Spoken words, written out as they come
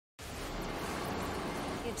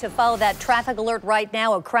To follow that traffic alert right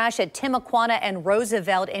now, a crash at Timuquana and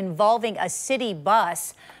Roosevelt involving a city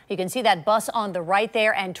bus. You can see that bus on the right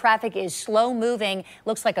there, and traffic is slow moving.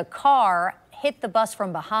 Looks like a car hit the bus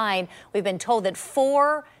from behind. We've been told that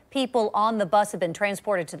 4 people on the bus have been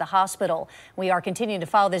transported to the hospital. We are continuing to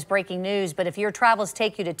follow this breaking news, but if your travels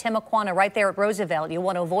take you to Timuquana right there at Roosevelt, you'll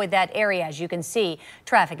want to avoid that area. As you can see,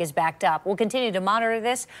 traffic is backed up. We'll continue to monitor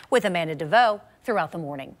this with Amanda DeVoe throughout the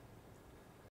morning.